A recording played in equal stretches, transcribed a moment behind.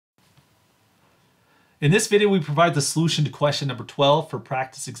In this video, we provide the solution to question number 12 for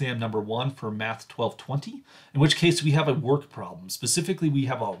practice exam number 1 for Math 1220, in which case we have a work problem. Specifically, we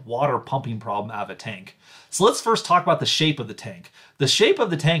have a water pumping problem out of a tank. So let's first talk about the shape of the tank. The shape of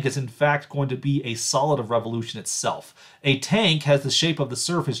the tank is in fact going to be a solid of revolution itself. A tank has the shape of the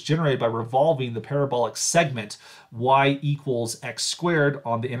surface generated by revolving the parabolic segment y equals x squared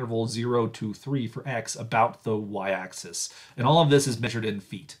on the interval 0 to 3 for x about the y-axis. And all of this is measured in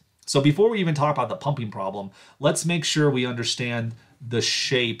feet. So before we even talk about the pumping problem, let's make sure we understand the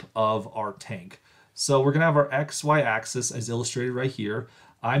shape of our tank. So we're going to have our XY axis as illustrated right here.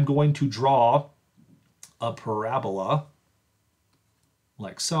 I'm going to draw a parabola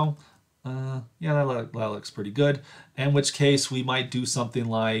like so. Yeah, that looks pretty good. In which case we might do something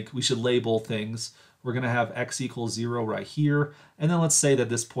like, we should label things. We're going to have x equals 0 right here. And then let's say that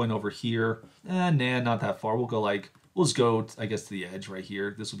this point over here, not that far. We'll go like, we'll just go, I guess, to the edge right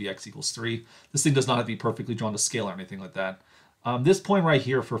here. This will be x equals 3. This thing does not have to be perfectly drawn to scale or anything like that. This point right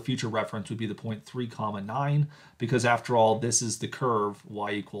here for future reference would be the point 3, 9, because after all, this is the curve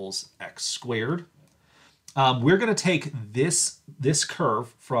y equals x squared. We're going to take this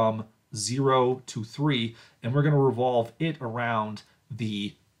curve from 0 to 3, and we're going to revolve it around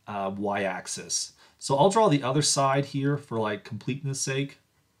the y-axis. So I'll draw the other side here for like completeness sake.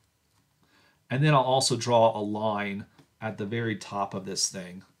 And then I'll also draw a line at the very top of this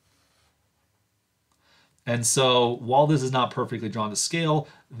thing. And so while this is not perfectly drawn to scale,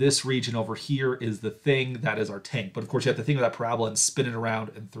 this region over here is the thing that is our tank. But of course, you have to think of that parabola and spin it around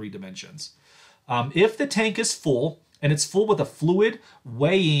in 3 dimensions. If the tank is full, and it's full with a fluid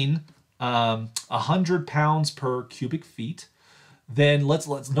weighing 100 pounds per cubic feet, then let's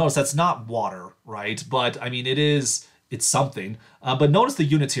notice that's not water, right? But I mean, it's something. But notice the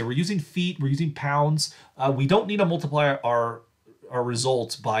units here. We're using feet, we're using pounds. We don't need to multiply our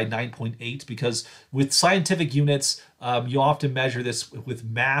result by 9.8 because with scientific units, you often measure this with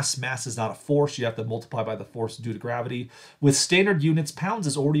mass. Mass is not a force. You have to multiply by the force due to gravity. With standard units, pounds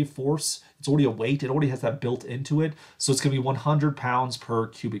is already a force. It's already a weight. It already has that built into it. So it's going to be 100 pounds per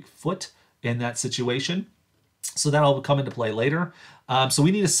cubic foot in that situation. So that'll come into play later. So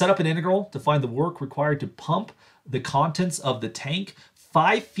we need to set up an integral to find the work required to pump the contents of the tank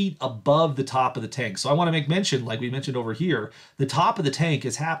 5 feet above the top of the tank. So I want to make mention, like we mentioned over here, the top of the tank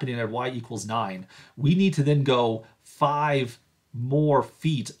is happening at y equals 9. We need to then go 5 more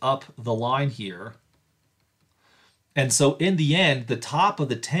feet up the line here. And so in the end, the top of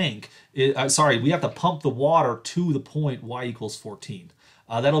the tank, we have to pump the water to the point y equals 14.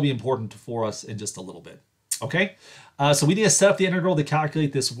 That'll be important for us in just a little bit. Okay, so we need to set up the integral to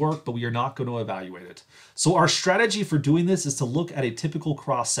calculate this work, but we are not going to evaluate it. So our strategy for doing this is to look at a typical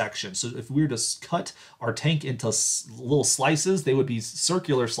cross section. So if we were to cut our tank into little slices, they would be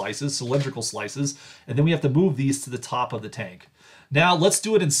circular slices, cylindrical slices, and then we have to move these to the top of the tank. Now let's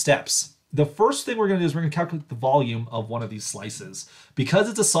do it in steps. The first thing we're going to do is we're going to calculate the volume of one of these slices. Because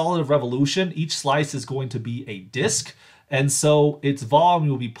it's a solid of revolution, each slice is going to be a disk. And so its volume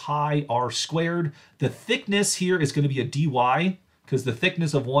will be pi r squared. The thickness here is going to be a dy, because the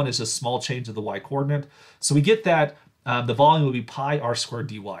thickness of one is a small change of the y coordinate. So we get that the volume will be pi r squared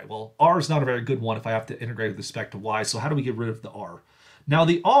dy. Well, r is not a very good one if I have to integrate with respect to y. So how do we get rid of the r? Now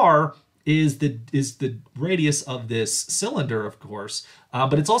the r is the radius of this cylinder, of course,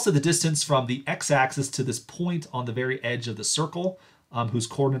 but it's also the distance from the x-axis to this point on the very edge of the circle. Whose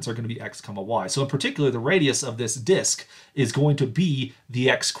coordinates are going to be x, y. So in particular, the radius of this disk is going to be the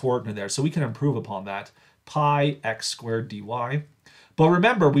x coordinate there. So we can improve upon that, pi x squared dy. But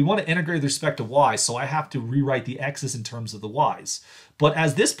remember, we want to integrate with respect to y, so I have to rewrite the x's in terms of the y's. But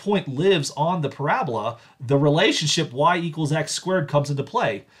as this point lives on the parabola, the relationship y equals x squared comes into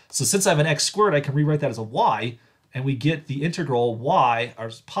play. So since I have an x squared, I can rewrite that as a y, and we get the integral y,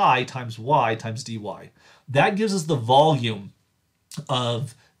 or pi times y times dy. That gives us the volume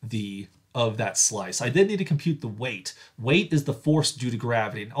of that slice. I then need to compute the weight. Weight is the force due to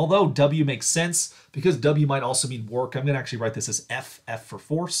gravity. And although W makes sense, because W might also mean work, I'm going to actually write this as F for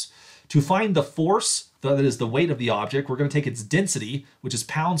force. To find the force, that is the weight of the object, we're going to take its density, which is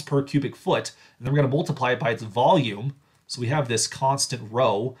pounds per cubic foot, and then we're going to multiply it by its volume. So we have this constant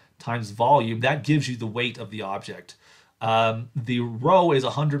rho times volume. That gives you the weight of the object. The rho is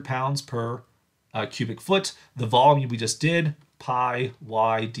 100 pounds per cubic foot. The volume we just did, pi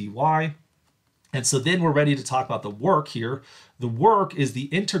y dy. And so then we're ready to talk about the work here. The work is the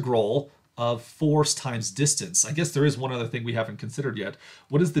integral of force times distance. I guess there is one other thing we haven't considered yet.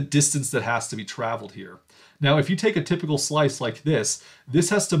 What is the distance that has to be traveled here? Now, if you take a typical slice like this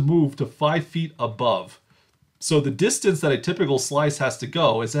has to move to 5 feet above So the distance that a typical slice has to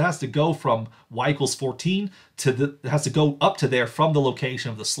go is it has to go from y equals 14 to it has to go up to there from the location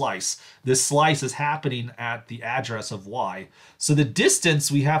of the slice. This slice is happening at the address of y. So the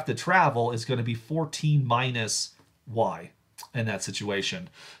distance we have to travel is going to be 14 minus y in that situation.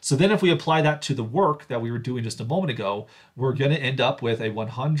 So then if we apply that to the work that we were doing just a moment ago, we're going to end up with a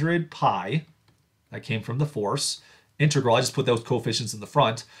 100 pi that came from the force integral. I just put those coefficients in the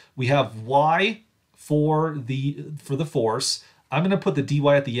front. We have y for the force. I'm going to put the dy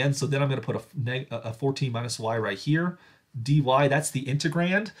at the end, so then I'm going to put a 14 minus y right here. dy, that's the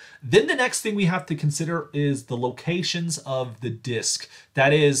integrand. Then the next thing we have to consider is the locations of the disk.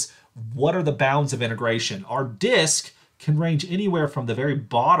 That is, what are the bounds of integration? Our disk can range anywhere from the very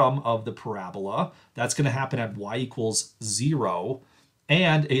bottom of the parabola. That's going to happen at y equals 0.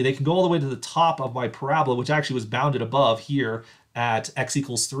 And they can go all the way to the top of my parabola, which actually was bounded above here at x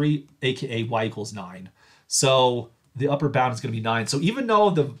equals 3, aka y equals 9. So the upper bound is going to be 9. So even though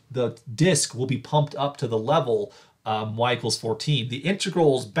the disk will be pumped up to the level y equals 14, the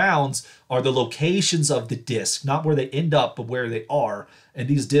integral's bounds are the locations of the disk, not where they end up, but where they are. And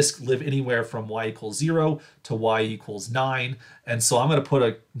these disks live anywhere from y equals 0 to y equals 9. And so I'm going to put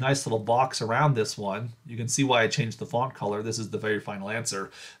a nice little box around this one. You can see why I changed the font color. This is the very final answer.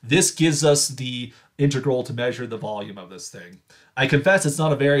 This gives us the integral to measure the volume of this thing. I confess it's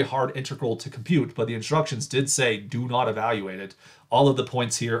not a very hard integral to compute, but the instructions did say do not evaluate it. All of the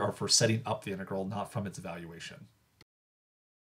points here are for setting up the integral, not from its evaluation.